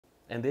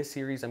In this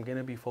series, I'm going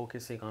to be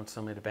focusing on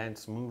some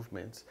advanced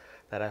movements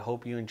that I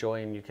hope you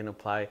enjoy and you can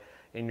apply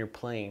in your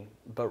playing.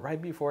 But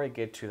right before I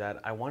get to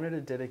that, I wanted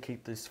to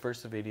dedicate this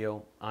first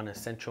video on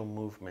essential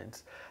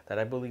movements that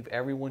I believe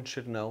everyone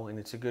should know, and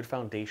it's a good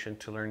foundation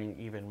to learning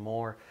even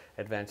more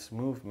advanced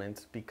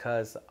movements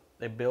because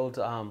it builds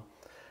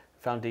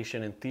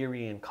foundation in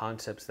theory and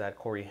concepts that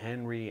Cory,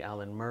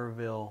 Alain,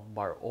 Merville,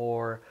 Bart,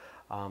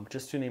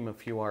 just to name a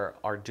few,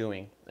 are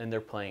doing in their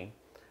playing.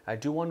 I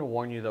do want to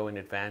warn you though in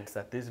advance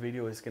that this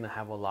video is going to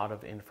have a lot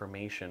of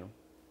information.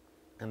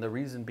 And the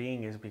reason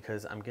being is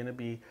because I'm going to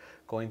be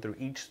going through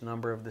each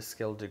number of the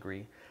skill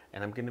degree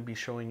and I'm going to be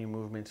showing you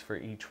movements for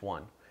each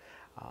one.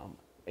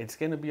 It's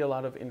going to be a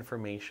lot of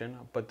information,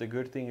 but the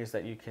good thing is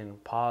that you can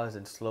pause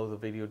and slow the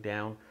video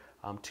down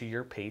to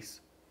your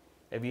pace.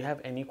 If you have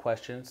any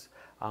questions,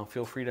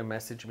 feel free to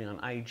message me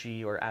on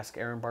IG or ask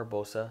Aaron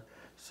Barbosa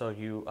so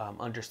you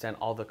understand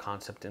all the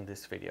concept in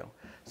this video.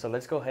 So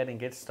let's go ahead and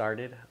get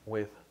started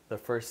with the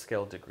first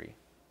scale degree.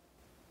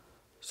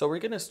 So we're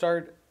going to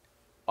start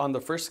on the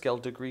first scale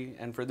degree,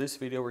 and for this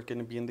video we're going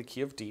to be in the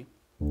key of D.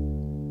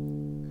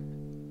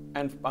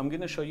 And I'm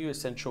going to show you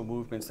essential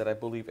movements that I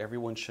believe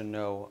everyone should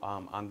know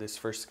on this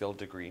first scale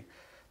degree.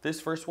 This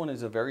first one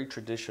is a very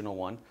traditional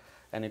one,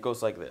 and it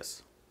goes like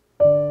this.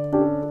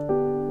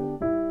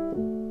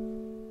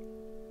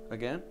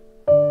 Again.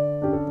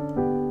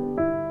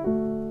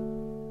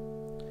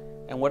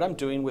 And what I'm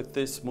doing with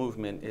this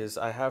movement is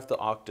I have the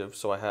octave,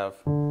 so I have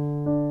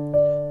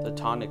the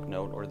tonic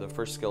note or the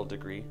first scale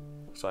degree,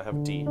 so I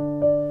have D.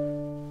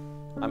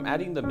 I'm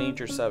adding the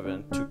major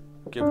 7 to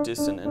give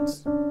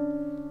dissonance,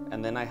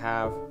 and then I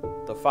have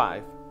the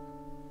 5.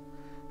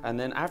 And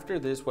then after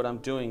this, what I'm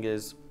doing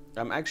is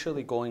I'm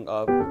actually going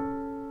up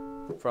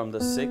from the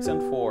 6 and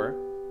 4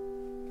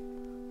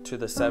 to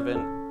the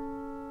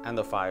 7 and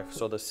the 5.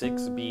 So the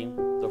 6 B,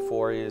 the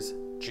 4 is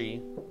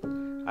G.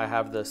 I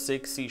have the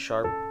 6 C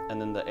sharp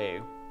and then the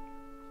A.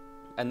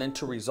 And then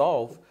to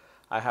resolve,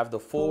 I have the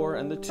 4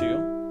 and the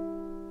 2.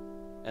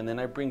 And then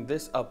I bring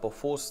this up a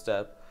full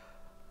step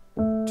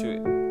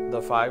to the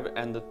 5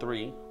 and the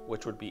 3,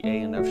 which would be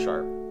A and F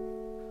sharp.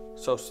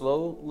 So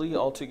slowly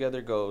all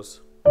together goes.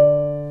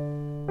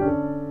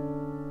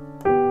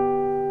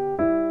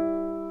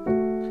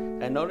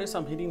 And notice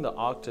I'm hitting the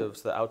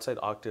octaves, the outside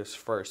octaves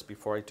first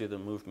before I do the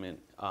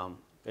movement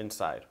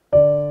inside.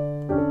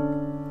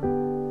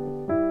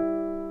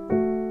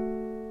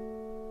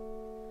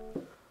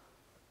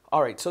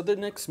 All right, so the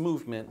next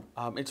movement,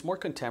 it's more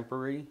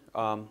contemporary,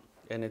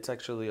 and it's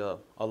actually a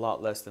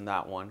lot less than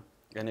that one.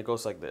 And it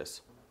goes like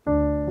this.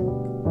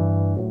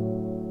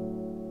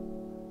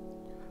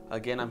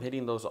 Again, I'm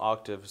hitting those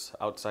octaves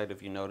outside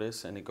if you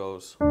notice, and it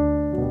goes.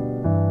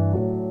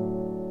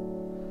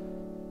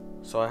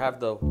 So I have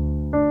the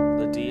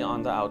D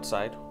on the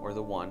outside, or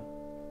the 1.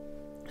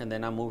 And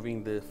then I'm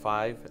moving the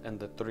 5 and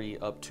the 3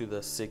 up to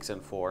the 6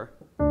 and 4.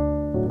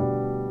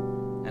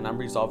 And I'm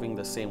resolving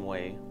the same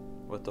way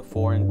with the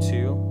 4 and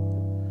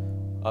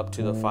 2 up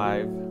to the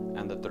 5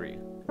 and the 3.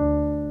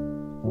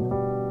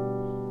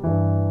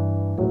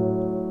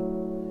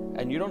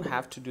 And you don't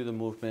have to do the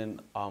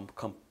movement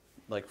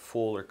like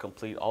full or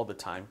complete all the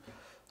time.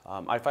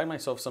 I find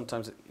myself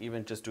sometimes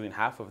even just doing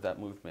half of that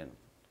movement.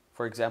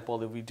 For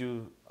example, if we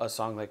do a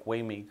song like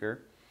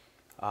Waymaker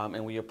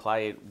and we apply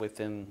it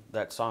within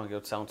that song, it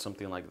would sound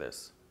something like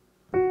this.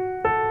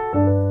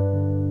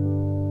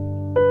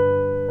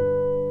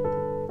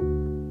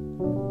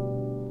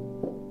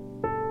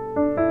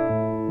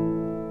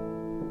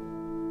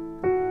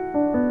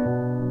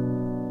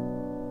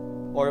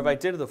 Or if I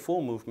did the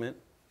full movement,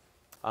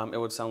 it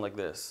would sound like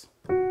this.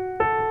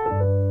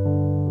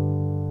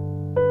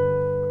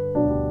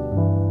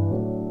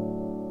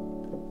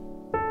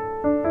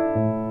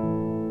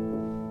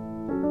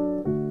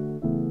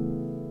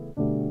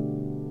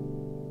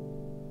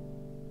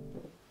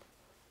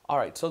 All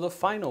right, so the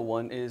final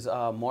one is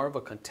more of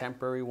a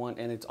contemporary one,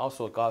 and it's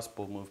also a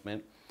gospel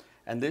movement.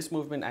 And this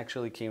movement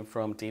actually came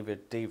from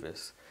David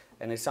Davis,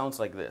 and it sounds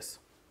like this.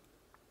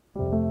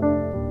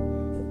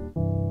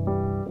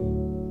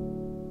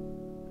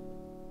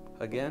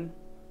 Again.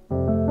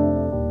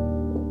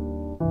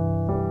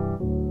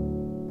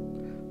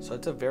 So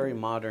it's a very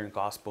modern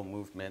gospel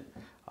movement,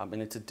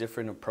 and it's a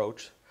different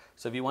approach.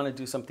 So if you want to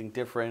do something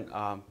different,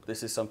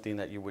 this is something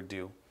that you would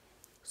do.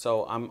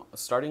 So I'm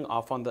starting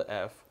off on the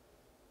F.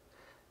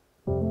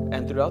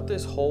 And throughout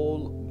this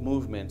whole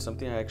movement,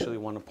 something I actually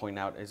want to point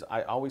out is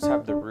I always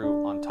have the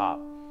root on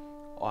top,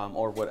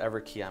 or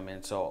whatever key I'm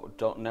in. So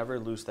never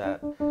lose that,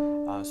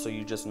 so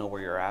you just know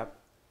where you're at.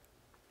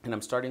 And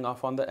I'm starting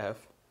off on the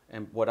F.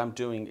 And what I'm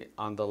doing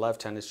on the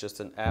left hand is just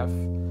an F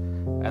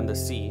and the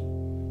C.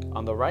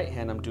 On the right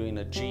hand, I'm doing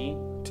a G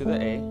to the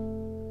A,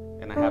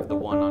 and I have the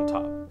 1 on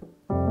top.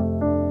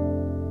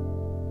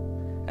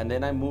 And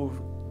then I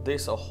move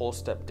this a whole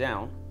step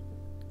down.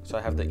 So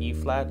I have the E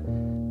flat,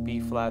 B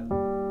flat,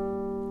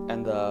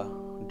 and the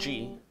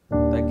G.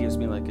 That gives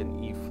me like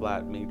an E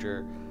flat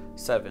major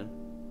 7.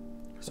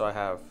 So I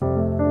have,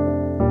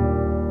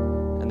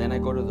 and then I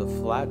go to the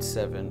flat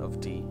 7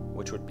 of D,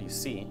 which would be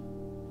C.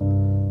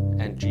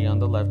 and G on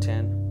the left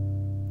hand,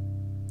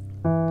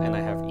 and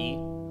I have E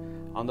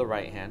on the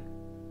right hand,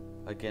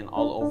 again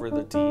all over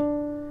the D,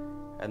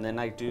 and then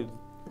I do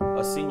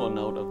a single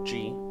note of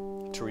G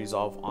to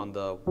resolve on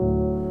the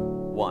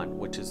 1,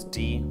 which is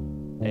D,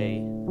 A,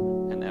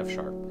 and F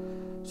sharp.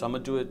 So I'm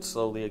going to do it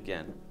slowly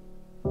again.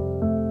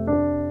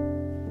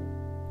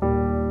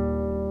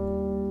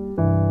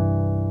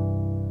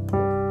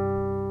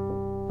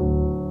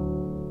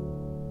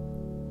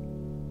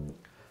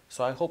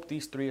 So I hope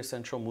these 3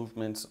 essential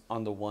movements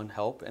on the 1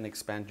 help and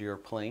expand your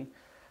playing.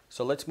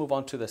 So let's move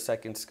on to the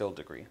second scale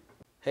degree.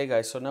 Hey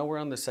guys, so now we're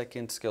on the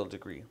second scale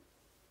degree.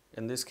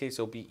 In this case,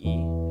 it'll be E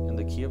in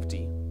the key of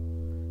D.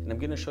 And I'm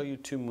going to show you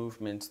 2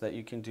 movements that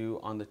you can do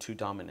on the 2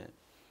 dominant.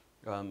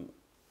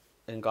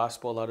 In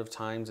gospel, a lot of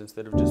times,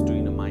 instead of just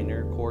doing a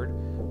minor chord,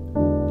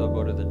 they'll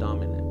go to the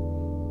dominant.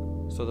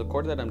 So the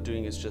chord that I'm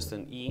doing is just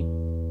an E,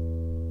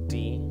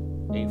 D,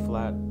 A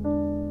flat,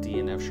 D,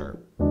 and F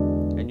sharp.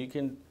 And you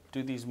can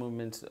do these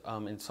movements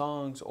in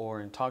songs or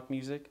in talk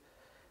music.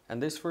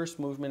 And this first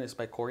movement is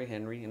by Cory,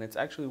 and it's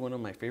actually one of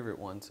my favorite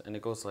ones, and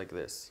it goes like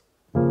this.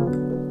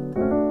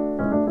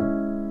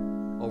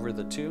 Over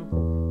the 2.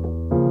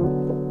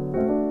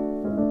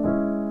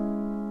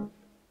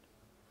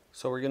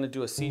 So we're going to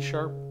do a C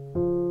sharp,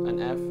 an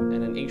F,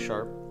 and an A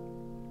sharp,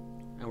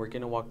 and we're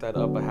going to walk that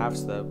up a half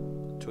step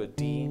to a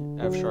D,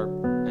 F sharp,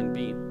 and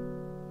B.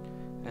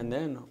 And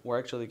then we're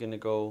actually going to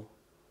go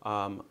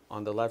on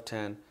the left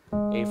hand,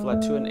 A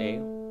flat to an A,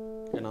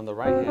 and on the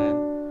right hand,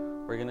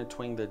 we're going to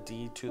twang the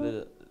D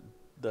to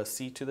the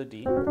C to the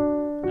D,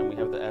 and we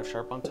have the F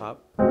sharp on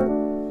top,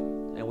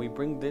 and we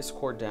bring this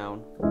chord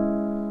down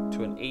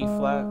to an A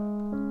flat,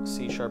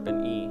 C sharp,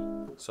 and E.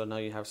 So now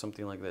you have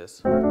something like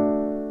this,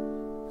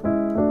 and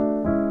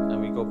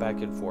we go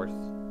back and forth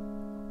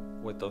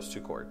with those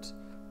 2 chords.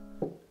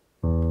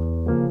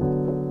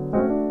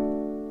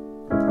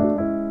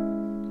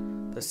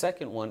 The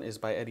second one is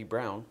by Eddie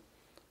Brown,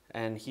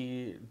 and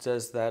he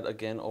does that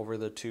again over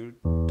the 2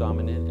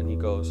 dominant, and he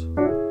goes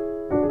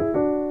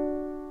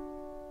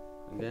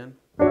again.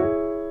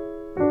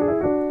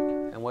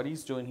 And what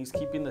he's doing, he's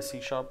keeping the C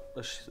sharp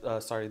on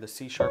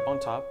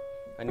top,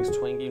 and he's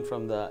twanging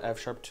from the F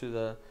sharp to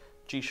the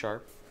G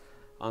sharp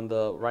on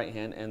the right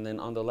hand, and then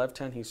on the left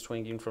hand he's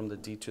twanging from the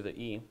D to the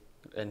E,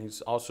 and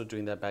he's also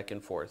doing that back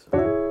and forth.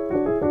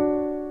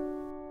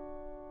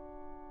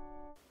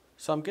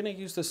 So I'm going to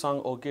use the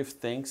song "Oh Give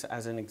Thanks"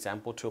 as an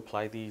example to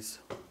apply these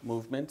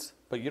movements,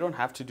 but you don't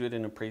have to do it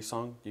in a praise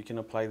song. You can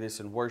apply this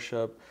in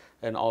worship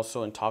and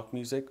also in talk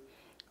music.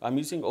 I'm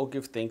using "Oh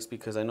Give Thanks"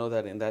 because I know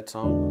that in that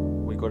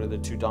song we go to the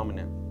 2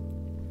 dominant.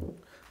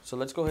 So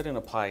let's go ahead and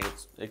apply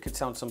it. It could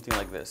sound something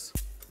like this.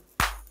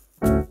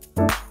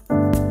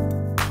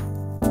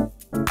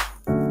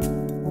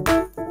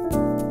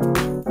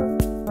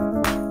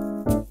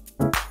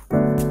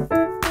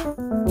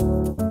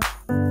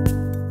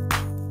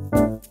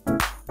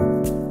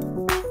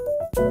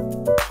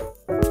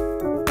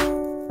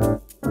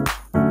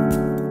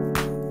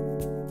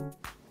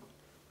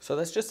 So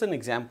that's just an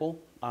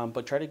example,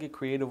 but try to get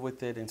creative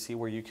with it and see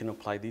where you can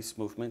apply these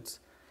movements.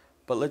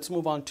 But let's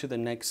move on to the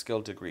next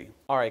scale degree.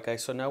 All right,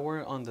 guys, so now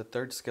we're on the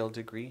 3rd scale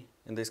degree.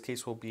 In this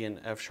case, we'll be in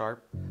F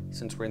sharp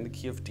since we're in the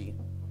key of D.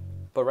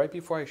 But right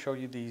before I show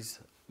you these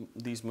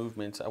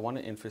movements, I want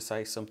to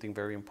emphasize something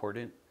very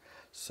important.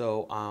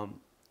 So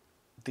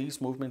these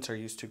movements are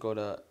used to go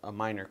to a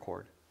minor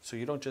chord. So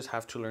you don't just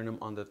have to learn them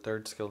on the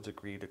 3rd scale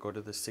degree to go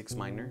to the 6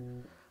 minor.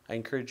 I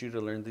encourage you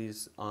to learn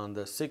these on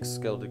the 6th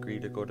scale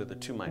degree to go to the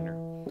 2 minor.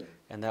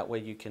 And that way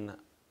you can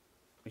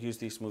use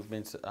these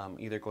movements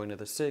either going to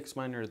the 6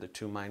 minor or the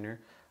 2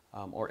 minor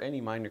or any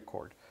minor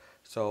chord.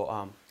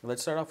 So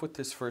let's start off with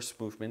this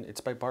first movement.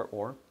 It's by Bart,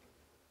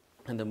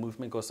 and the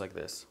movement goes like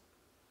this.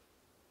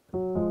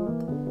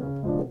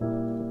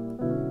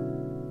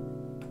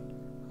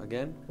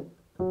 Again.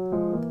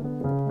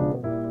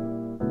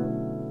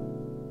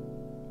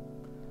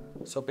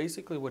 So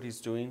basically what he's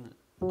doing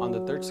on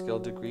the 3rd scale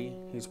degree,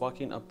 he's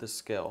walking up the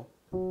scale,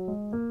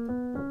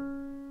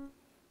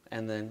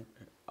 and then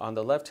on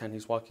the left hand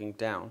he's walking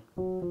down.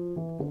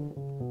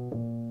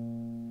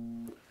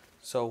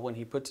 So when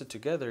he puts it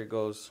together, it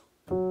goes,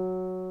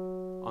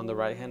 on the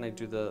right hand I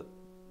do the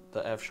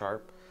F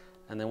sharp,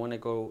 and then when I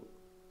go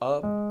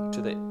up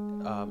to the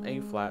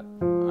A flat,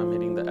 I'm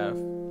hitting the F,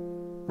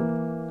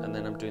 and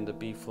then I'm doing the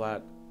B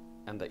flat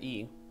and the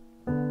E,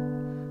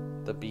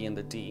 the B and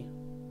the D.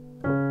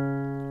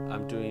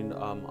 I'm doing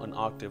an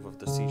octave of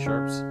the C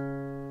sharps,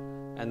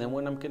 and then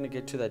when I'm going to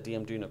get to that D,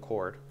 I'm doing a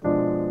chord,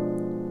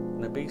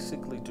 and I'm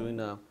basically doing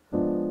a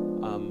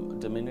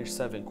diminished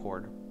 7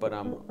 chord, but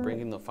I'm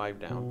bringing the 5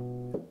 down,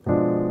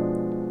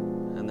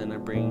 and then I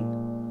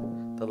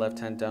bring the left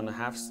hand down a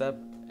half step,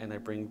 and I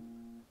bring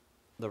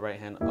the right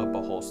hand up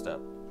a whole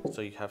step,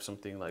 so you have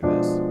something like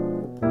this.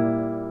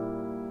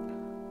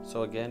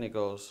 So again it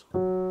goes,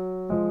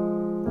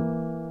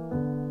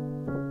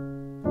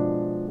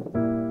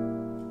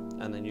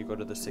 and then you go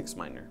to the 6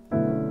 minor.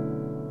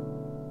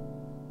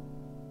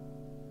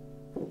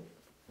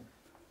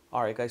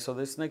 All right, guys, so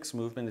this next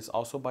movement is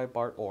also by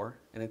Bart,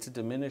 and it's a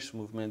diminished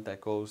movement that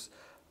goes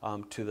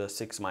to the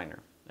 6 minor,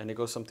 and it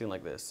goes something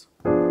like this.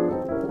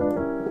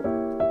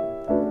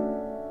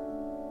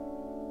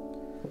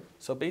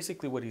 So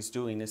basically what he's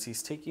doing is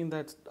he's taking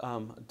that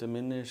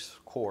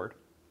diminished chord,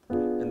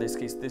 in this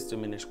case this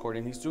diminished chord,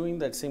 and he's doing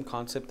that same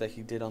concept that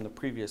he did on the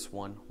previous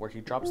one, where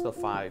he drops the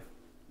 5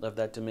 of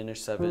that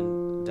diminished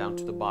 7 down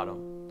to the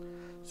bottom.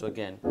 So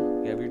again,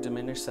 you have your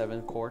diminished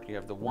 7 chord, you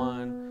have the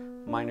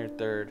 1, minor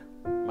 3rd,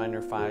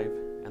 minor 5,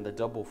 and the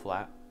double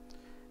flat,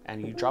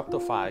 and you drop the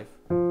 5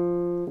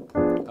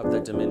 of the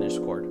diminished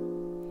chord,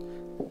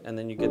 and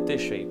then you get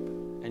this shape.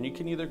 And you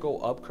can either go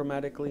up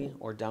chromatically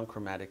or down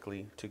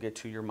chromatically to get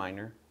to your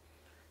minor.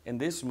 In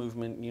this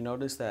movement, you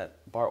notice that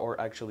Bart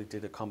actually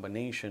did a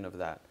combination of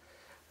that.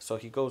 So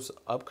he goes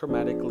up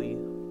chromatically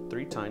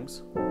 3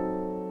 times,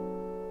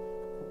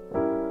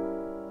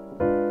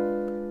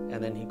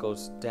 and then he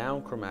goes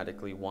down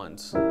chromatically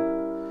once.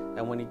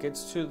 And when he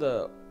gets to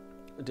the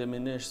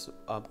diminished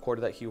chord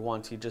that he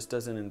wants, he just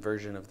does an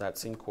inversion of that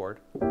same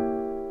chord,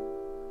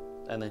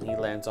 and then he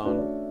lands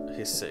on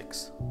his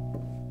 6.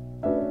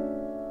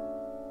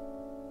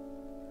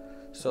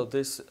 So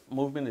this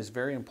movement is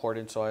very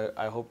important, so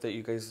I hope that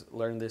you guys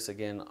learn this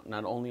again,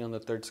 not only on the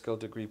 3rd scale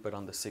degree, but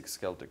on the 6th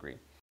scale degree.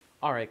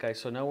 All right, guys,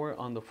 so now we're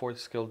on the 4th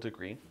scale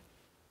degree.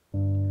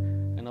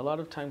 And a lot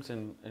of times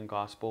in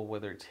gospel,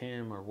 whether it's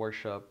hymn or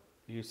worship,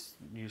 you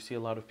see a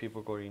lot of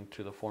people going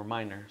to the 4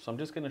 minor. So I'm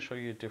just going to show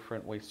you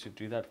different ways to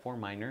do that 4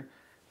 minor,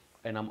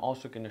 and I'm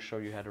also going to show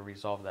you how to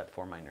resolve that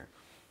 4 minor.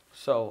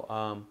 So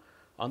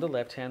on the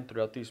left hand,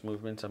 throughout these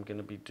movements, I'm going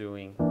to be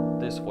doing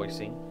this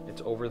voicing.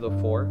 It's over the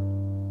 4.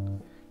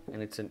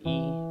 And it's an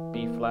E,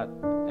 B flat,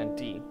 and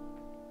D.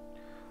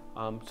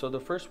 So the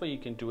first way you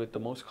can do it, the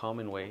most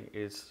common way,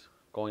 is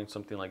going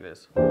something like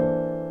this.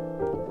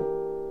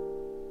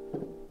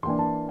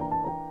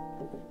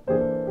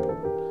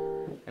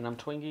 And I'm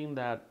twinging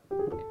that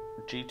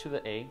G to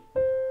the A,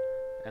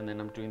 and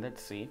then I'm doing that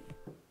C,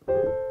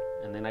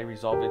 and then I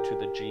resolve it to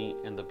the G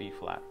and the B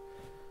flat,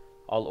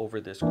 all over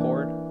this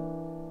chord.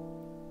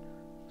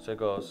 So it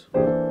goes.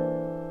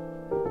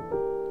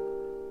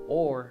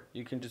 Or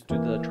you can just do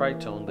the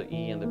tritone, the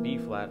E and the B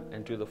flat,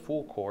 and do the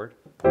full chord,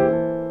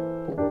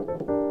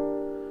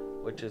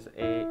 which is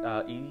E,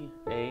 A,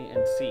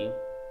 and C,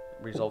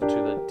 resolved to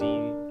the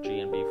D, G,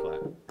 and B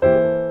flat.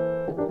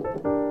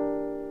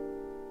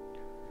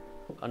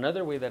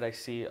 Another way that I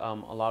see a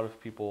lot of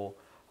people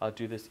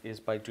do this is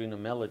by doing a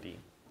melody.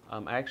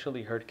 I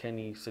actually heard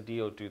Kenny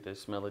Cedillo do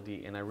this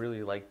melody, and I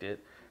really liked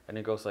it, and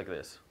it goes like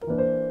this.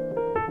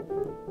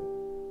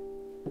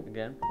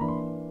 Again.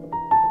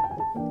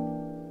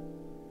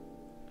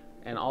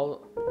 And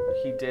all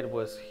he did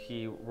was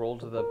he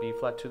rolled the B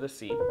flat to the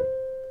C,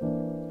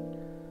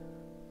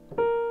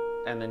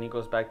 and then he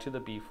goes back to the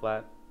B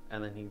flat,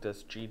 and then he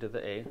does G to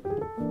the A,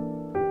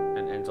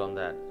 and ends on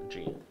that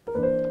G.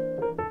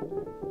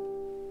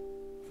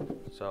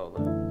 So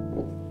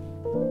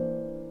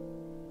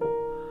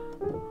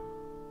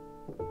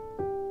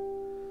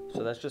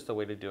that's just a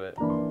way to do it.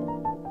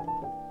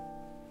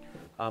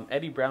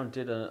 Eddie Brown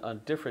did a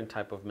different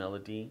type of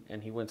melody,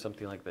 and he went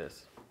something like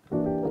this.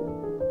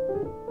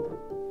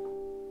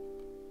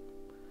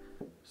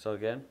 So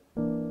again,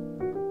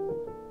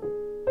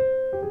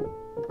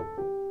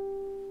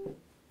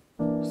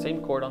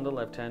 same chord on the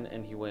left hand,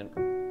 and he went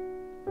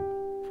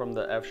from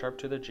the F sharp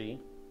to the G,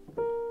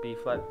 B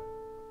flat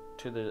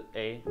to the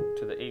A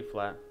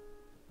flat,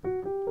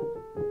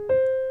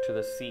 to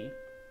the C.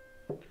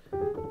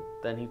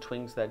 Then he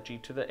twings that G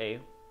to the A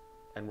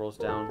and rolls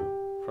down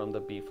from the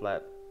B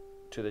flat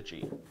to the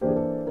G.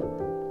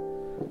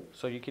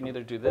 So you can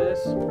either do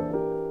this,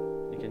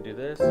 you can do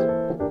this,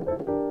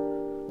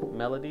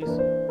 melodies.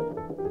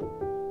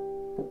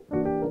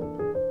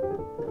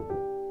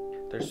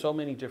 There's so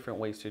many different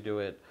ways to do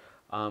it.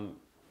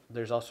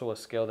 There's also a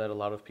scale that a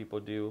lot of people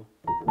do.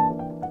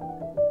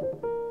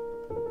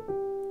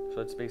 So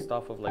it's based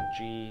off of like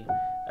G,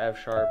 F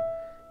sharp,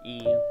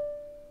 E,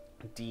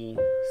 D,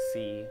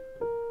 C,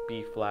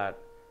 B flat,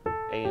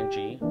 A, and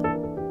G.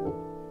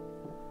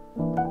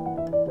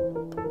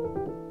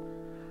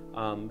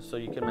 So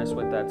you can mess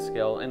with that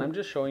scale. And I'm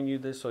just showing you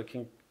this so it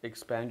can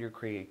expand your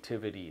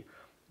creativity.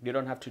 You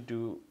don't have to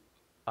do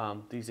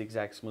these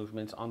exact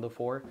movements on the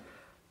 4,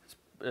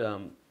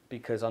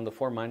 because on the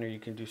 4 minor you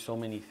can do so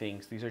many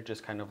things. These are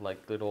just kind of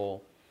like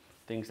little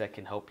things that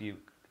can help you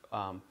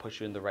push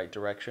you in the right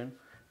direction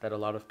that a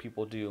lot of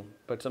people do.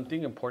 But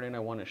something important I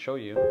want to show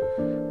you,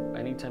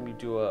 anytime you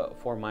do a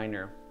 4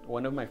 minor,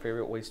 one of my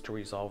favorite ways to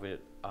resolve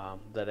it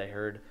that I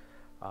heard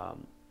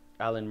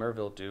Alain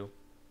Merville do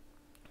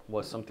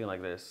was something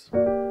like this.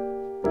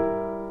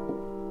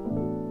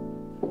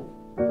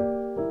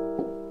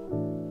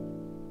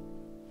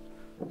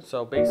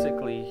 So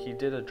basically he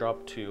did a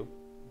drop 2.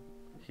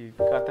 He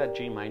got that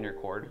G minor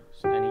chord,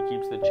 and he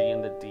keeps the G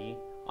and the D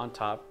on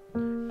top,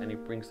 and he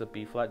brings the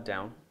B flat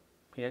down.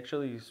 He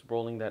actually is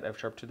rolling that F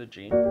sharp to the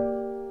G,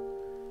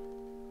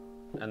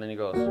 and then he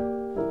goes.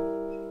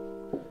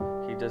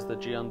 He does the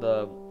G on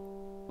the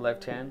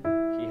left hand,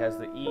 he has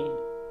the E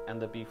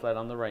and the B flat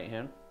on the right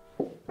hand.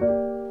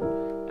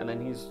 And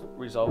then he's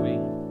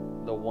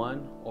resolving the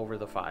 1 over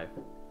the 5.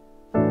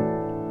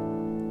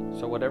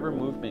 So whatever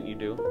movement you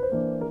do,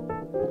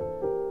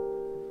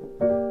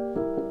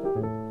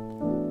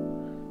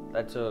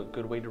 that's a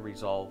good way to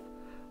resolve,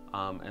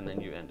 and then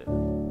you end it.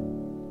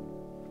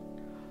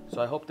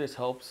 So I hope this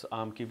helps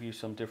give you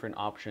some different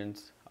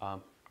options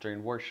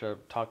during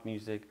worship, talk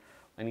music,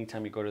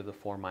 anytime you go to the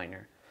 4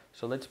 minor.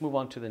 So let's move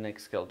on to the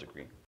next scale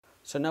degree.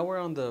 So now we're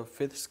on the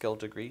 5th scale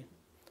degree.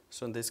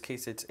 So in this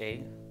case it's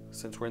A,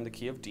 since we're in the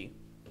key of D.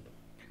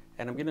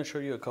 And I'm going to show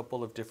you a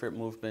couple of different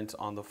movements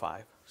on the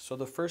 5. So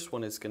the first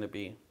one is going to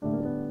be,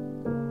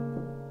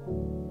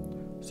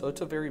 so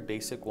it's a very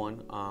basic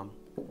one.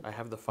 I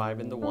have the 5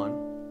 and the 1.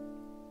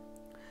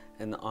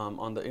 And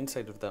on the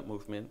inside of that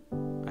movement,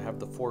 I have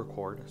the 4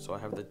 chord. So I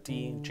have the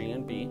D, G,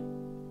 and B,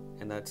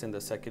 and that's in the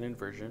 2nd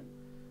inversion.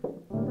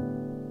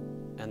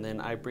 And then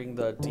I bring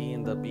the D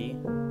and the B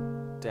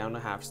down a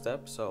half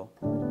step,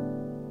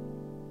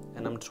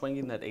 and I'm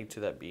swinging that A to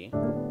that B,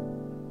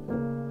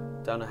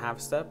 down a half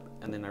step,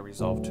 and then I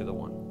resolve to the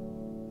 1.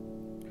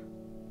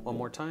 One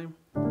more time.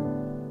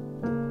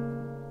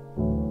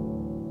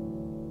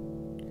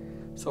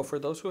 So for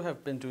those who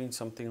have been doing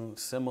something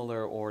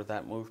similar or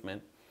that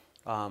movement,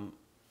 a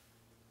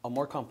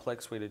more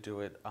complex way to do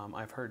it,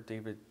 I've heard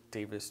David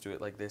Davis do it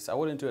like this. I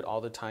wouldn't do it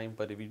all the time,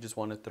 but if you just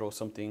want to throw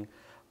something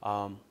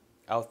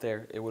out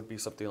there, it would be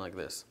something like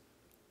this.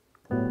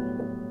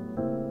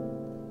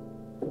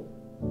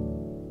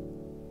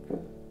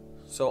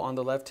 So on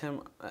the left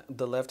hand,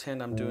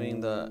 I'm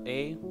doing the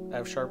A,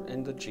 F sharp,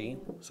 and the G.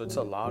 So it's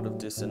a lot of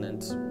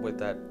dissonance with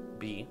that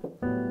B.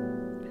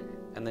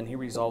 And then he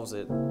resolves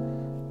it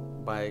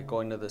by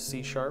going to the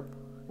C sharp.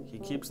 He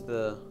keeps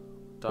the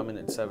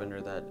dominant 7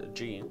 or that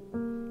G,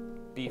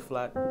 B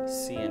flat,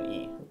 C, and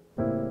E.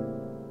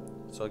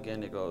 So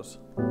again, it goes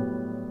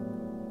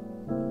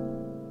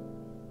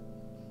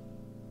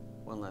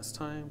one last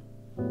time,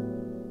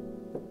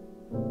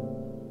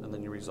 and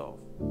then you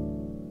resolve.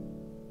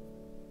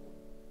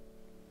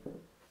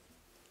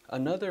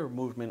 Another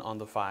movement on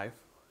the 5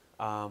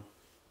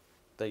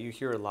 that you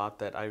hear a lot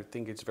that I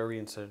think it's very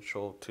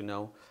essential to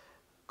know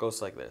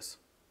goes like this.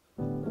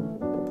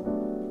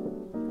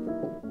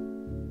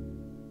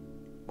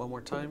 One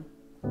more time.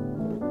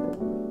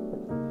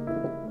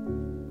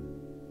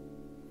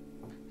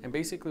 And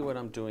basically what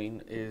I'm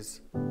doing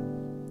is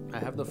I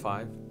have the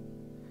 5,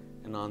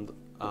 and on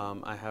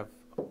I have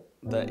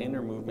the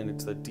inner movement,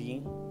 it's the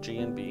D, G,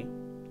 and B,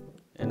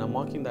 and I'm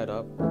walking that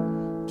up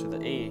to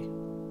the A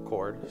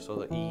chord, so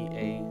the E,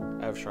 A,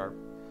 F sharp,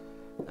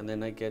 and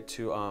then I get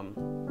to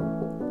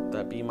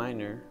that B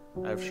minor,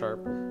 F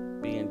sharp,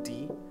 B, and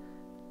D,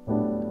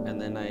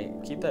 and then I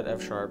keep that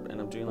F sharp, and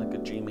I'm doing like a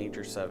G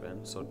major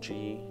 7, so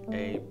G,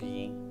 A,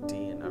 B,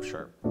 D, and F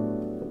sharp.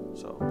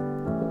 So,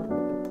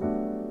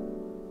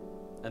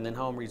 and then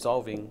how I'm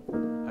resolving,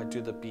 I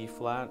do the B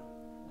flat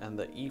and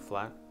the E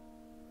flat,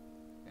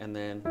 and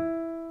then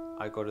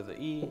I go to the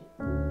E,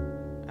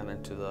 and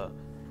then to the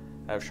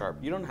F sharp.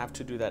 You don't have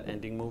to do that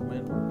ending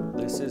movement.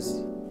 This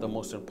is the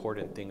most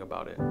important thing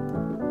about it.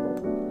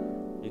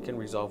 You can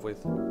resolve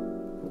with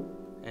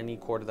any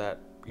chord that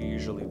you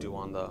usually do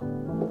on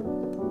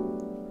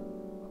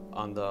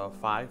the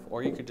 5,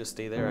 or you could just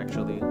stay there,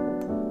 actually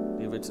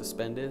leave it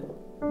suspended,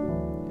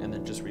 and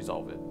then just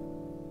resolve it.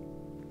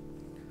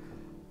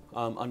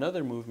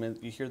 Another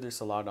movement, you hear this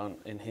a lot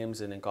in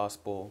hymns and in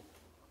gospel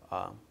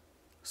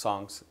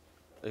songs.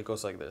 It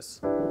goes like this.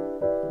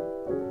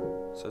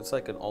 So it's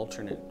like an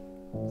alternate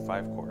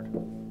 5 chord,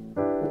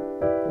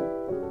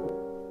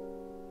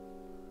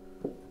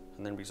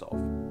 and then resolve.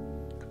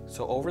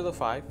 So over the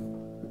 5,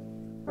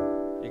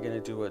 you're going to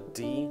do a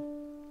D,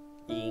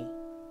 E,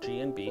 G,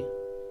 and B,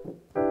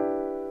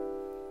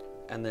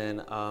 and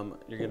then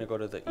you're going to go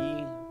to the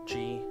E,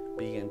 G,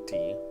 B, and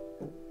D,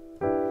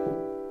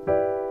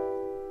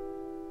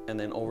 and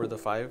then over the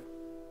 5,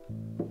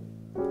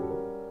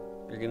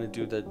 you're going to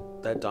do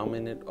that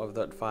dominant of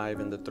that 5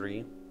 and the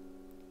 3,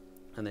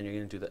 and then you're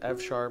going to do the F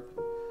sharp.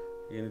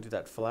 You're going to do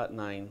that flat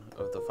 9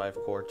 of the 5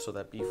 chord, so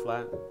that B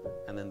flat,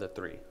 and then the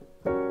 3.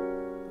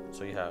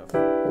 So you have,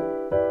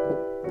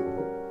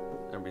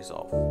 and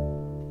resolve.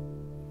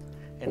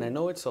 And I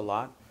know it's a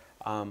lot,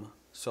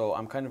 so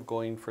I'm kind of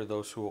going for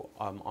those who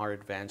are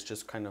advanced,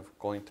 just kind of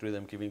going through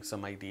them, giving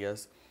some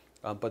ideas.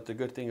 But the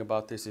good thing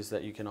about this is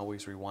that you can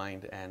always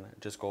rewind and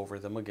just go over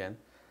them again.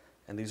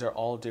 And these are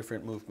all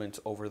different movements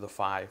over the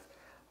 5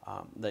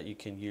 that you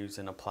can use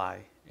and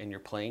apply in your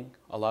playing.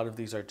 A lot of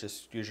these are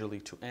just usually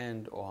to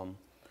end,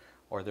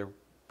 or they're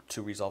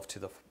to resolve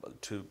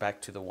to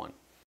back to the 1.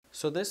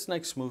 So this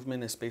next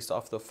movement is based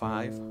off the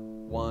 5,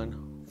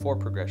 1, 4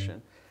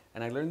 progression,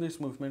 and I learned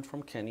this movement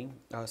from Kenny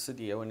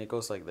Cedillo, and it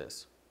goes like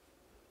this.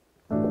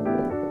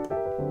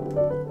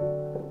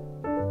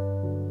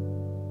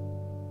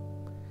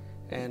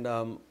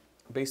 And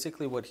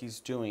basically what he's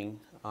doing,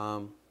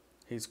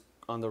 he's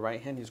on the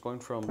right hand, he's going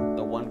from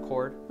the 1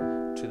 chord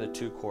to the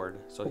 2 chord.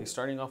 So he's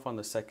starting off on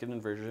the 2nd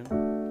inversion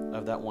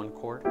of that 1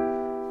 chord,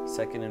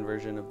 second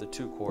inversion of the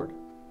 2 chord.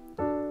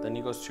 Then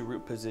he goes to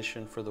root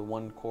position for the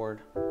 1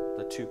 chord,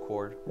 the 2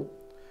 chord.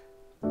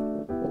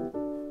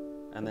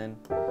 And then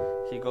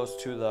he goes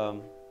to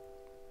the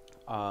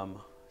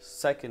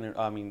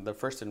the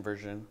first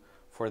inversion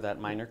for that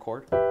minor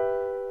chord.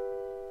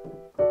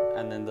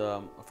 And then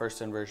the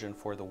first inversion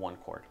for the 1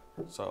 chord.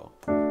 So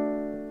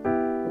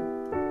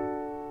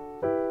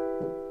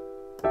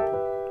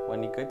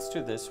when he gets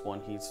to this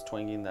one, he's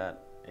twanging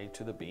that A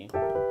to the B,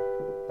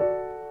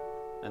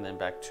 and then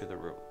back to the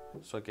root.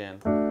 So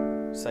again,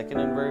 second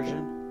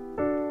inversion,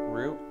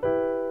 root,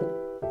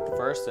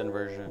 first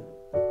inversion,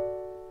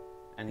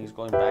 and he's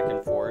going back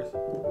and forth,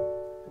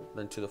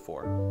 then to the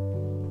 4.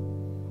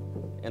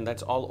 And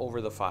that's all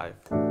over the 5.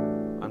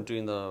 I'm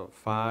doing the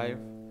 5,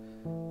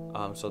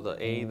 so the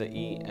A, the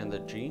E, and the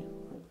G.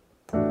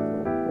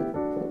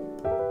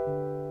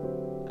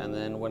 And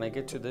then when I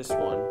get to this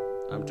one,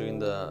 I'm doing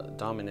the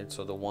dominant,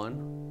 so the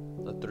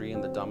 1, the 3,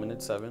 and the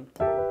dominant 7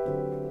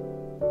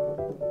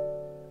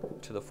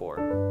 to the 4.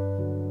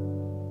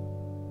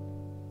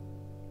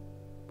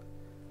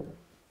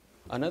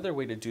 Another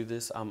way to do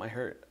this, I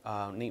heard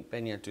Nate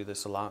Benya do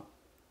this a lot,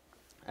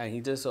 and he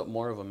does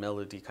more of a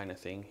melody kind of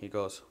thing. He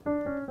goes,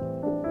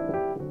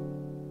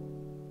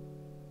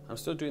 I'm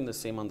still doing the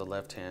same on the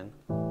left hand,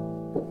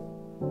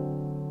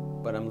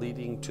 but I'm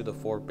leading to the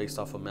 4 based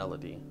off a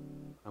melody.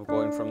 I'm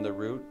going from the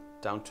root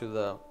down to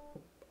the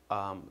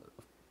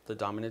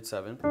dominant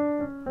 7,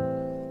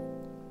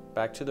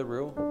 back to the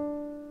root,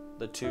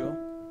 the 2,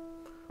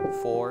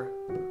 4,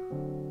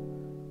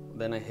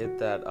 then I hit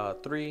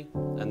that 3,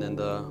 and then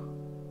the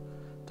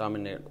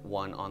dominant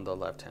 1 on the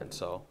left hand,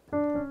 so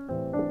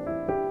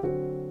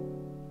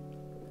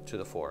to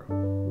the 4.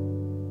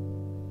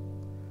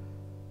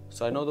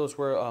 So I know those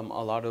were a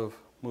lot of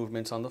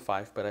movements on the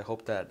 5, but I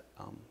hope that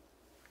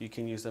you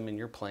can use them in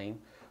your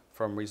playing,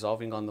 from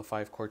resolving on the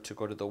 5 chord to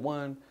go to the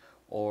 1,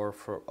 or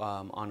for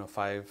on a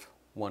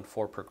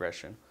 5-1-4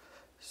 progression.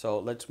 So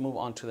let's move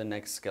on to the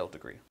next scale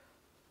degree.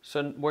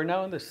 So we're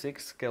now in the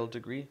 6th scale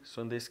degree,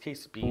 so in this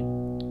case B,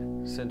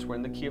 since we're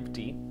in the key of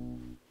D.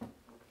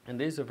 And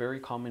this is a very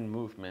common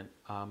movement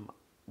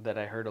that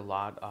I heard a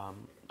lot.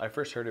 I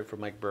first heard it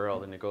from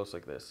Bereal, and it goes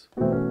like this.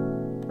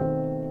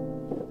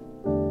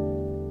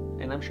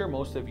 And I'm sure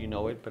most of you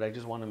know it, but I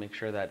just want to make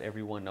sure that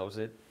everyone knows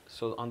it.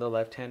 So on the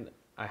left hand,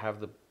 I have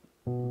the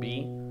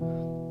B,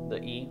 the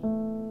E,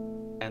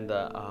 and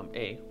the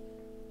A.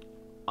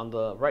 On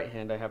the right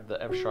hand, I have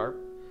the F sharp,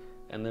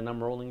 and then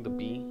I'm rolling the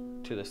B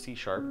to the C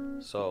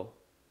sharp. So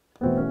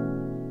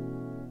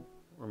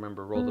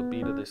remember, roll the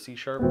B to the C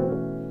sharp.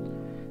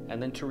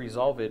 And then to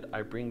resolve it,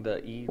 I bring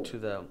the E to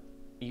the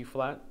E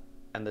flat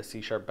and the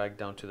C sharp back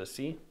down to the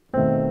C.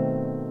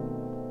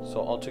 So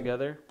all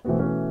together.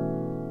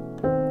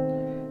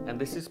 And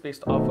this is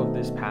based off of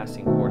this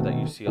passing chord that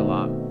you see a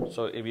lot.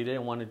 So if you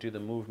didn't want to do the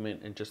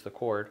movement in just the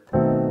chord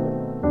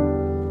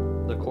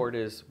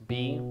is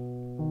B,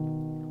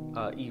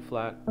 E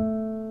flat,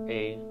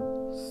 A,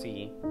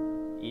 C,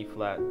 E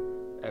flat,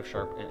 F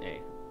sharp, and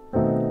A.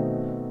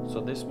 So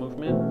this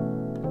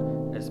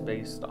movement is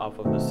based off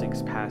of the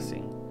 6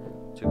 passing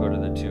to go to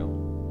the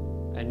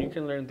 2. And you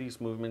can learn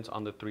these movements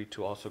on the 3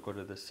 to also go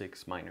to the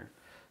 6 minor.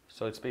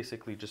 So it's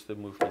basically just the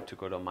movement to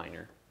go to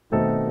minor.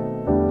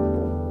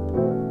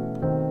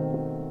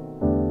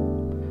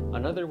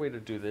 Another way to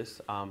do this,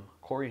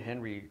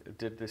 Cory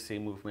did the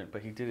same movement,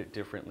 but he did it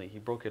differently. He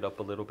broke it up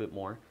a little bit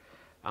more,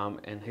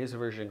 and his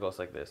version goes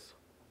like this.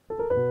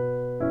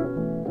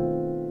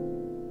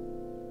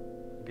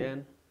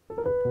 Again.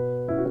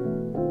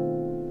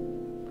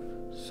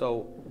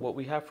 So what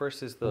we have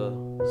first is the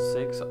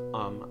 6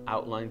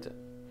 outlined.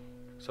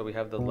 So we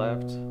have the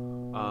left,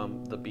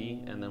 the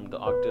B, and then the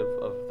octave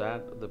of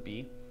that, the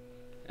B.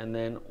 And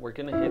then we're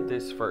gonna hit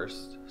this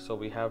first. So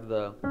we have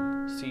the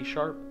C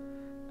sharp,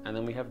 and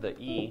then we have the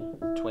E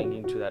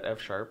twanging to that F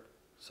sharp.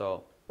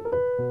 So,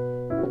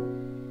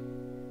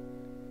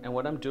 and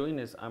what I'm doing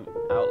is I'm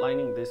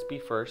outlining this B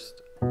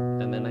first,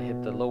 and then I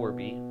hit the lower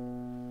B,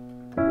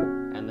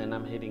 and then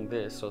I'm hitting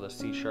this, so the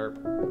C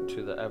sharp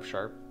to the F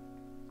sharp,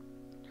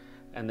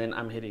 and then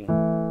I'm hitting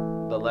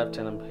the left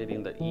hand, I'm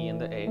hitting the E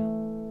and the A,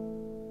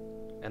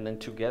 and then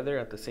together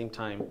at the same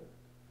time,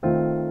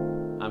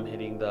 I'm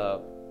hitting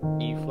the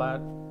E flat,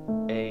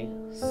 A,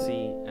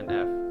 C, and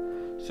F.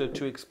 So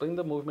to explain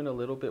the movement a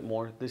little bit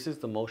more, this is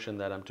the motion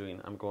that I'm doing.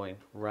 I'm going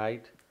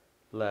right,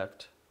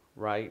 left,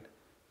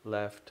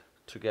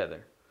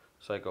 together.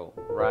 So I go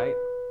right,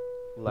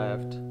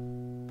 left,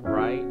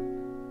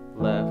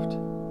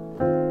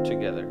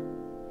 together.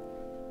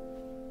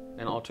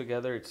 And all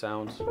together it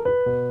sounds,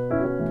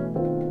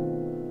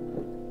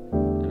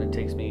 and it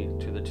takes me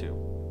to the 2.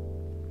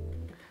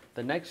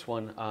 The next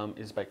one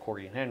is by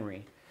Cory and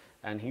Henry,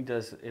 and he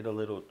does it a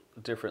little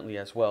differently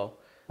as well.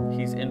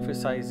 He's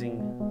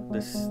emphasizing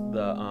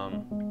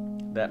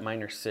that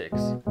minor 6,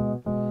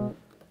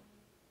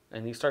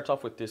 and he starts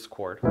off with this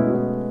chord.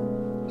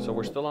 So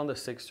we're still on the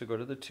 6 to go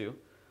to the 2.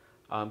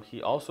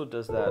 He also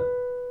does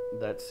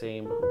that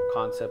same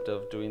concept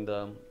of doing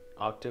the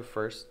octave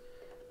first,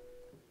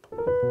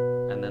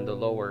 and then then the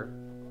lower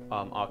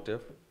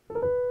octave,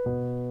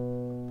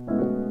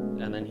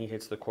 and then he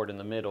hits the chord in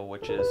the middle,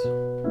 which is,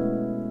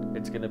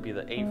 it's going to be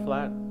the A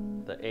flat,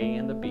 the A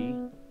and the B,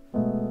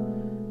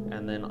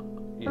 and then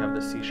you have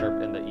the C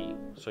sharp and the E.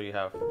 So you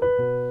have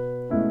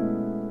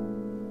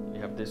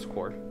this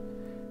chord,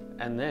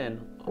 and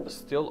then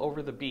still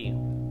over the B,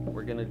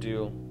 we're going to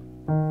do,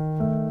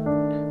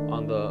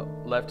 on the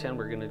left hand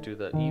we're going to do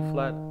the E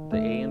flat, the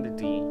A and the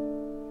D.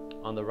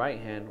 On the right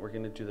hand we're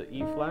going to do the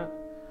E flat,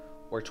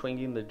 we're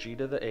twanging the G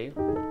to the A,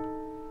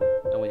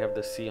 and we have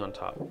the C on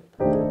top,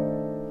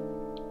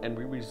 and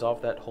we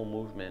resolve that whole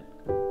movement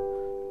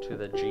to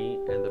the G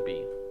and the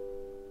B.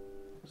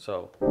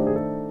 So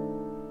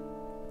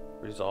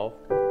resolve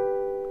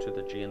to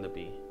the G and the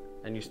B,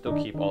 and you still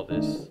keep all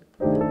this.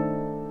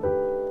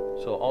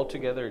 So all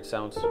together it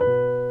sounds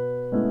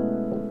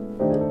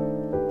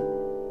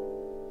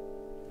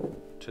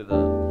to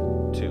the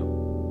 2.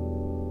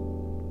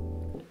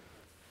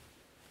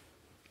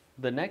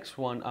 The next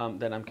one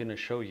that I'm going to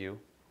show you,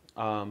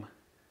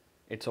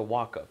 it's a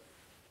walk-up.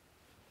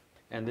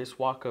 And this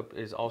walk-up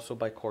is also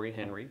by Cory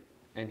Henry,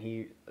 and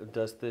he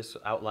does this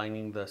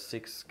outlining the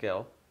 6th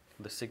scale,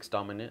 the 6th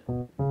dominant,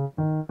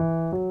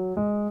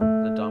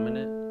 the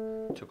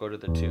dominant to go to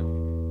the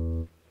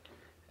 2.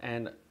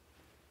 And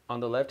on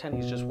the left hand,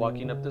 he's just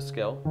walking up the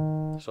scale.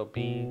 So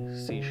B,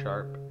 C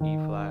sharp, E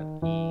flat,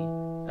 E,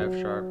 F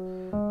sharp,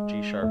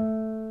 G sharp,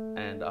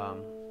 and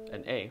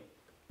an A.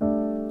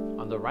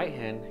 On the right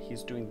hand,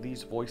 he's doing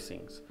these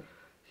voicings.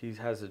 He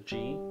has a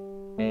G,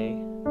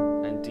 A,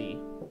 and D.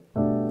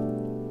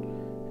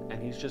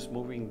 And he's just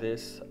moving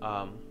this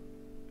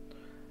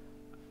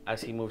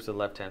as he moves the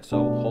left hand. So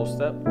whole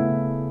step,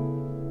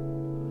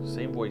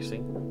 same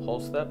voicing,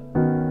 whole step,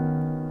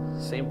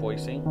 same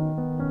voicing,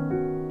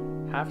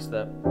 half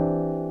step,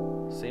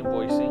 same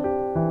voicing,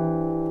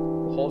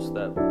 whole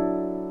step,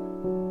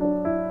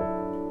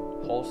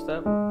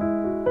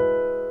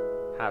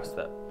 half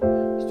step.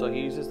 So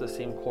he uses the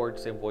same chord,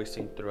 same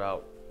voicing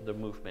throughout the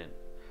movement.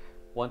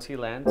 Once he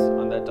lands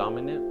on that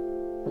dominant,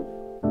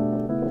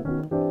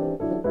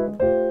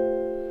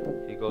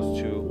 he goes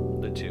to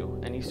the 2,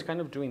 and he's kind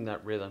of doing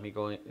that rhythm.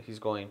 He's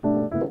going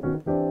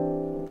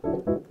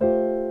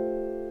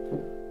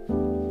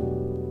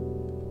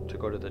to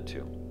go to the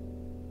 2.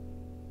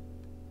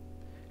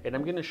 And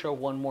I'm going to show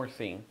one more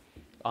thing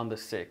on the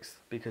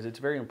 6th because it's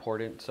very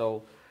important.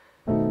 So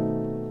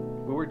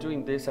we were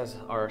doing this as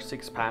our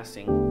 6th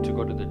passing to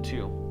go to the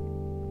 2.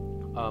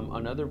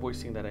 Another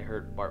voicing that I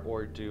heard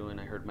Bart do and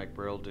I heard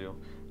Bereal do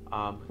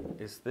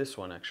is this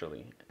one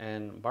actually.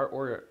 And Bart,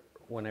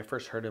 when I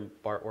first heard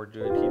Bart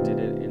do it, he did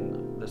it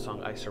in the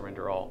song I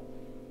Surrender All.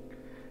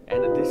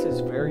 And this is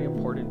very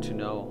important to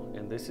know,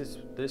 and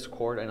this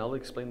chord, and I'll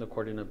explain the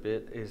chord in a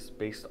bit, is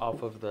based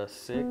off of the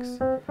 6th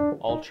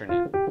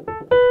alternate.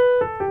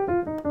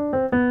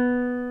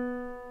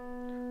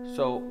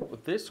 So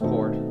this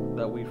chord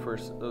that we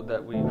first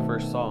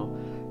saw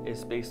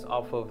is based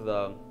off of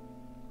the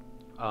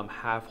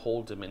half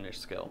whole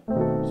diminished scale.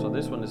 So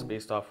this one is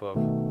based off of,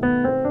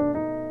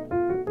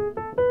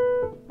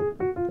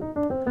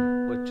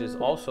 which is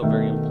also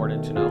very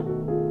important to know.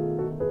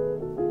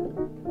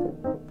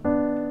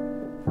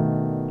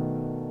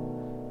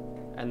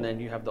 And then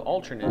you have the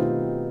alternate,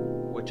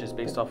 which is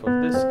based off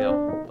of this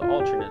scale, the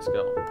alternate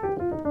scale.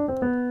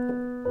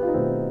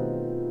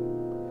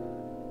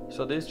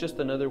 So this is just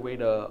another way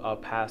to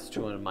pass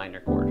to a minor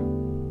chord.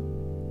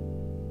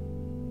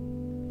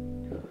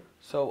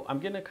 So I'm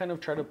going to kind of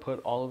try to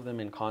put all of them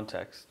in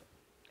context.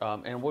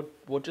 And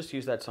we'll just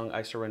use that song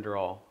I Surrender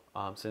All,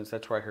 since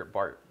that's where I heard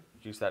Bart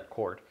use that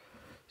chord.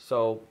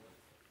 So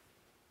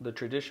the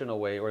traditional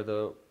way, or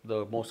the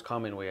most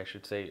common way I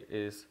should say,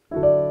 is,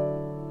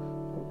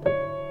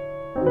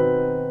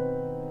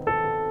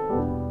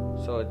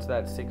 so it's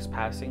that 6th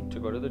passing to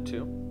go to the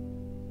 2.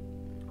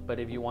 But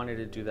if you wanted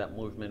to do that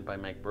movement by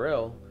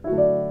Bereal,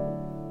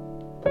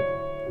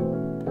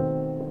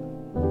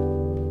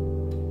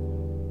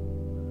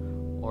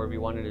 or if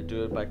you wanted to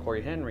do it by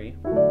Cory Henry,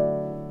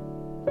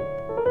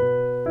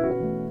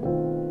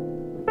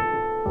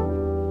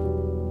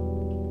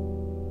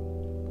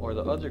 or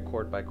the other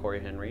chord by Cory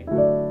Henry,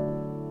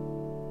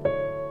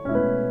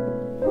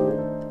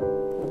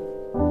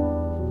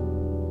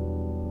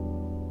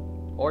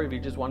 or if you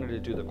just wanted to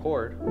do the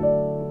chord,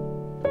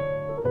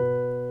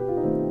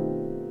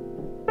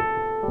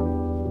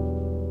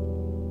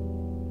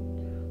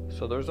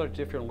 so those are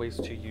different ways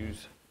to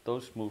use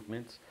those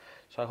movements.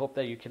 So I hope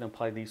that you can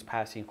apply these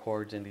passing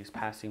chords and these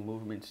passing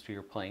movements to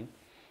your playing.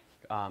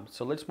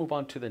 So let's move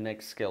on to the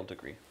next scale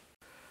degree.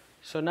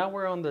 So now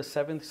we're on the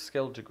 7th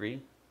scale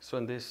degree. So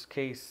in this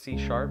case, C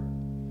sharp,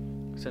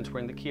 since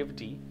we're in the key of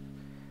D.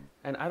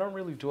 And I don't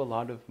really do a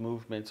lot of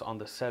movements on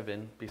the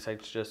 7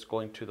 besides just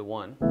going to the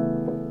 1.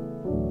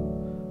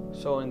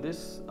 So in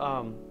this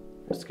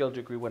scale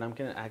degree, what I'm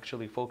going to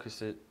actually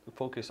focus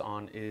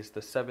on is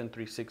the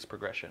 7-3-6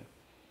 progression.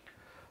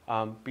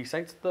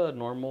 Besides the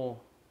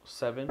normal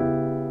 7,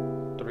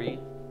 3,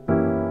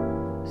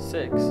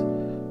 6,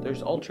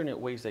 there's alternate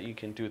ways that you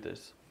can do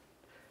this.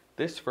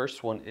 This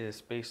first one is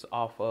based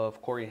off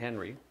of Cory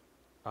Henry,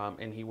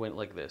 and he went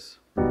like this.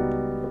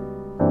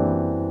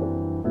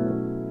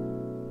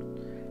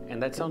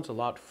 And that sounds a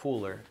lot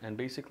fuller. And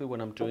basically what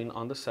I'm doing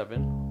on the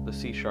 7, the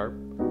C sharp,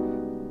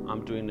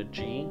 I'm doing the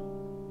G,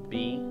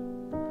 B,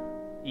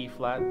 E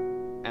flat,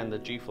 and the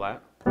G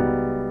flat.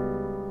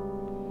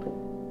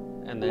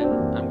 And then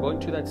I'm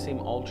going to that same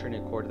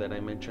alternate chord that I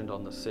mentioned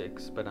on the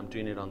 6, but I'm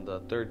doing it on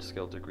the 3rd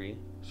scale degree.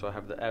 So I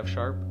have the F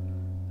sharp,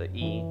 the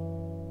E,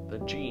 the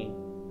G,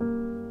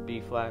 B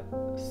flat,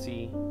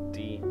 C,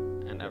 D,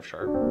 and F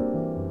sharp.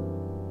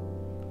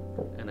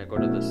 And I go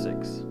to the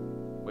 6,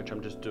 which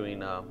I'm just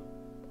doing a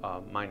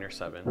minor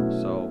 7.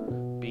 So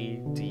B,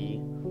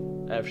 D,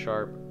 F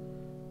sharp,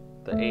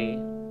 the A,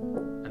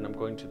 and I'm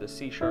going to the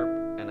C sharp,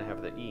 and I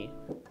have the E.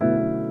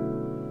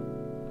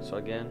 So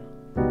again,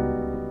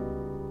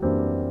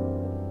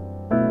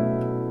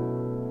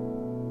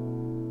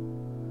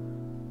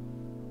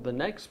 the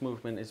next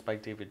movement is by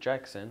David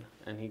Jackson,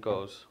 and he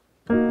goes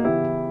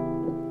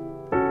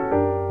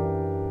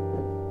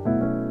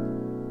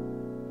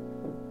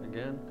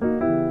again.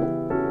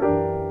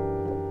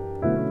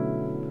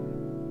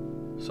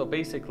 So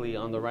basically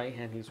on the right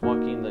hand he's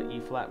walking the E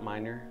flat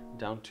minor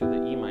down to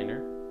the E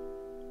minor.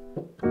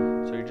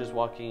 So you're just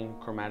walking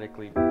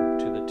chromatically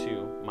to the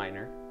 2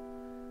 minor,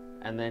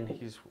 and then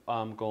he's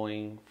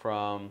going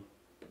from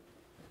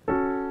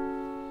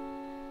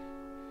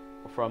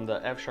the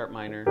F sharp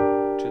minor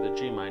to the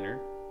G minor.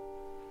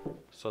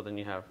 So then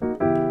you have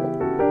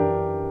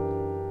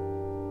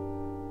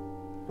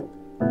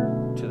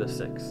to the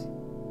 6.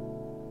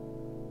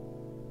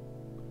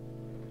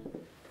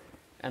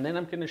 And then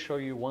I'm going to show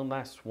you one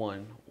last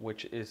one,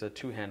 which is a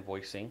 2-hand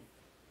voicing.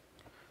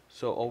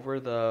 So over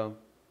the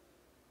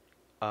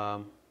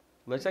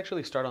let's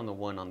actually start on the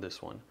 1 on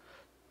this one.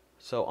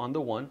 So on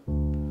the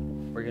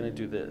 1, we're going to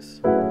do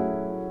this.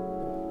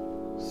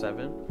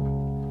 7,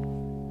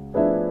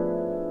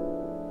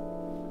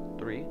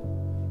 3,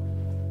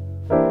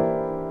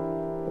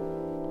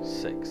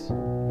 6.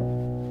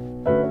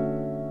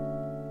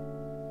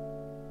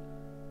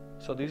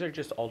 So these are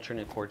just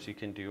alternate chords you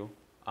can do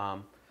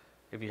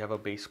if you have a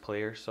bass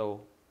player.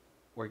 So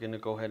we're going to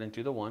go ahead and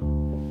do the 1,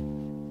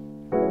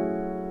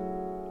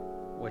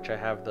 which I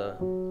have the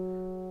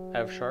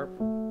F sharp,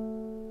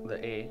 the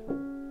A,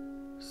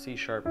 C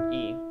sharp,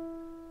 E.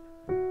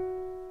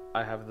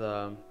 I have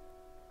the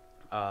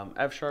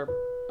F sharp,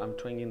 I'm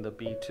twinging the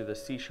B to the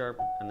C sharp,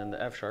 and then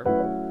the F sharp.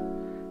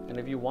 And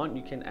if you want,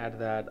 you can add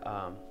that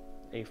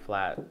A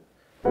flat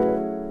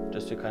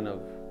just to kind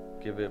of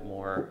give it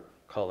more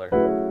color.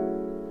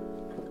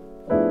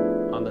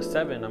 On the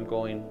 7, I'm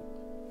going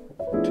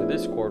to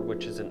this chord,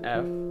 which is an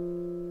F,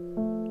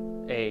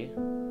 A,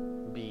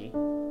 B,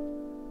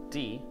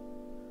 D.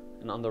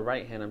 And on the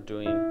right hand, I'm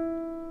doing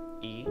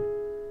E,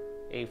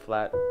 A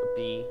flat,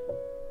 B,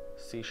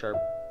 C sharp,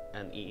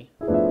 and E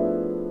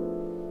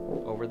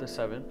over the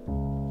 7.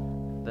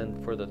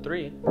 Then for the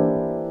 3,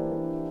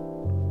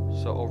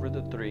 so over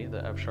the 3,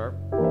 the F sharp,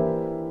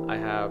 I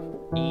have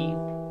E,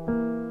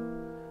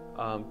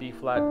 B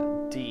flat,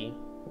 D,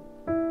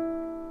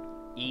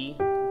 E,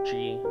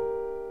 G,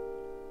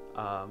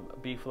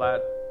 B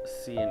flat,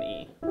 C, and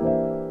E.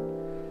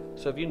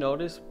 So if you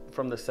notice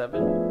from the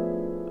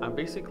 7, I'm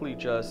basically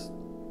just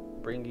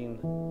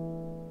bringing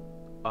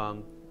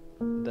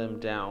them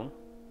down.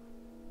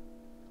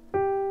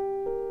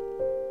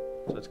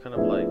 So it's kind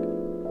of like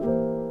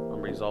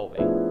I'm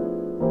resolving.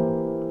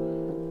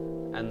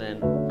 And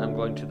then I'm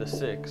going to the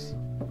 6,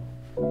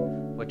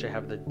 which I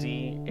have the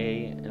D,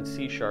 A, and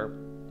C sharp.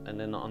 And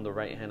then on the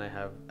right hand I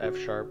have F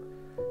sharp,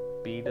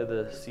 B to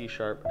the C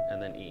sharp,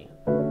 and then E.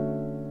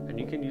 And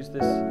you can use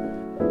this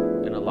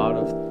in a lot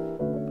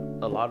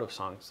of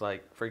songs,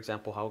 like for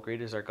example, How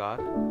Great Is Our God.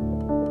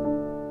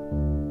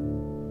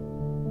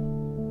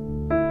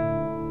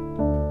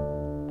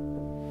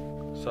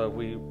 So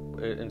we,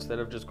 instead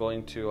of just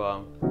going to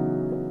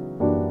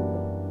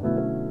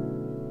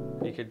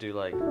you could do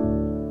like,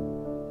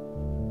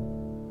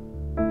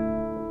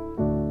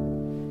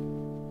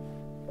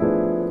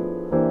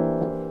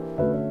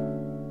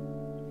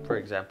 for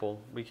example,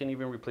 we can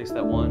even replace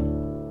that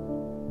 1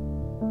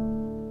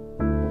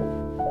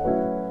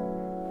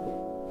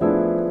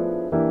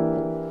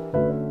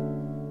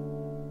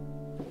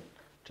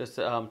 just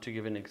to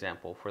give an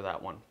example for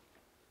that one.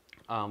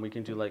 We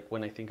can do like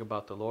When I Think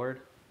About the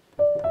Lord.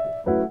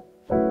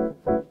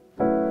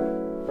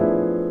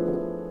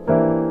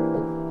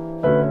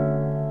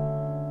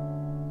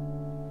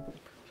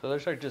 So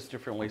those are just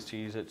different ways to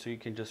use it. So you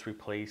can just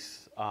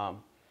replace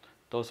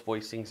those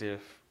voicings if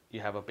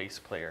you have a bass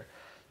player.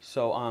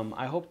 So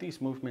I hope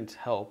these movements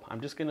help. I'm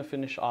just going to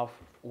finish off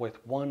with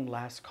one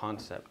last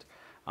concept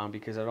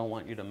because I don't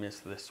want you to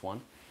miss this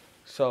one.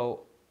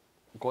 So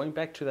going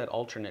back to that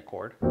alternate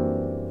chord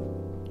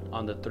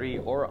on the 3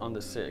 or on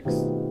the 6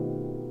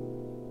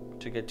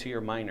 to get to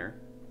your minor,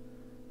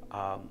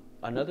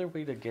 another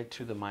way to get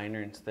to the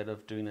minor instead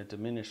of doing a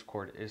diminished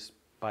chord is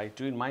by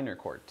doing minor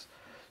chords.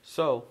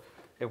 So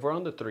if we're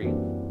on the 3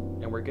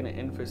 and we're going to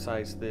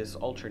emphasize this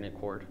alternate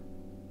chord,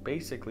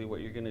 basically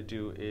what you're going to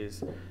do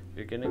is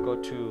you're going to go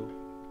to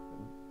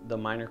the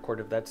minor chord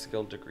of that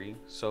scale degree.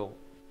 So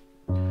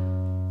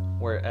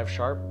we're F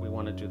sharp, we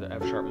want to do the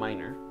F sharp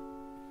minor,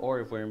 or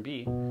if we're in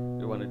B,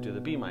 we want to do the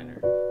B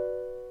minor.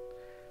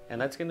 And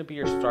that's going to be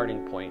your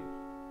starting point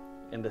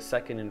in the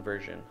second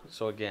inversion.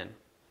 So again,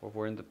 if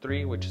we're in the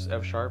 3, which is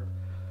F sharp,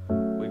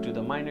 we do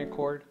the minor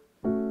chord,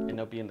 and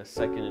it'll be in the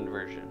second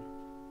inversion.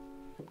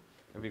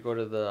 If we go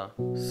to the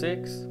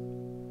 6,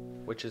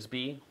 which is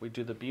B, we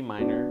do the B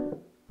minor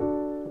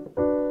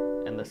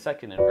and the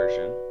second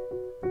inversion,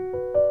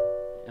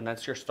 and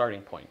that's your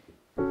starting point.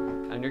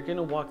 And you're going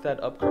to walk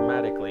that up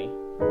chromatically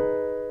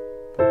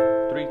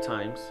 3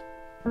 times,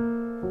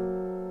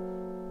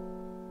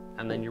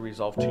 and then you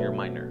resolve to your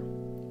minor.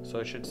 So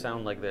it should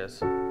sound like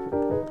this.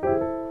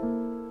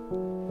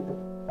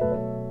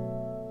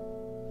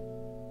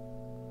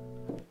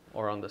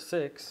 Or on the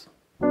 6.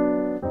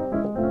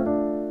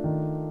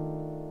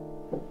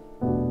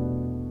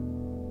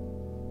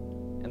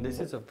 And this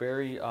is a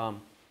very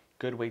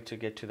good way to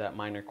get to that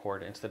minor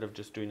chord instead of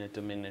just doing a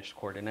diminished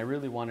chord. And I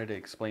really wanted to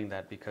explain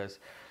that because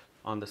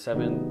on the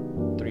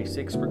 7, 3,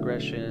 6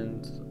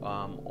 progressions,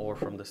 or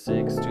from the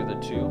 6 to the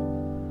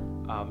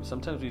 2,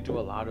 sometimes we do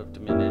a lot of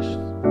diminished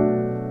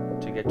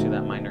to get to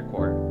that minor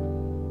chord.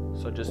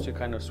 So just to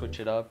kind of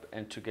switch it up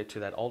and to get to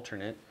that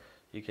alternate,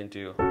 you can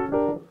do,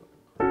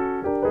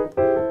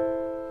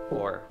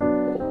 or,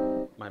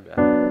 my bad.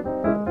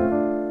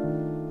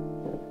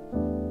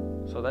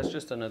 So that's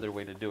just another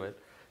way to do it.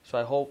 So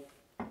I hope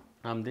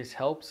this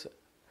helps,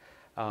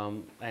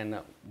 and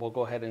we'll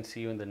go ahead and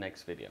see you in the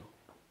next video.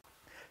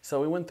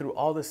 So we went through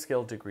all the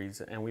scale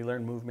degrees and we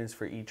learned movements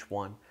for each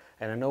one.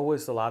 And I know it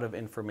was a lot of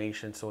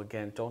information, so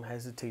again, don't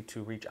hesitate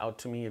to reach out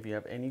to me if you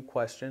have any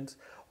questions,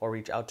 or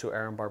reach out to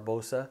Aaron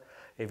Barbosa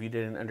if you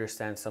didn't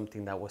understand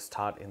something that was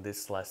taught in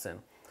this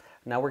lesson.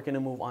 Now we're going to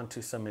move on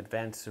to some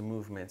advanced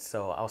movements,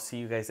 so I'll see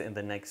you guys in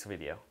the next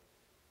video.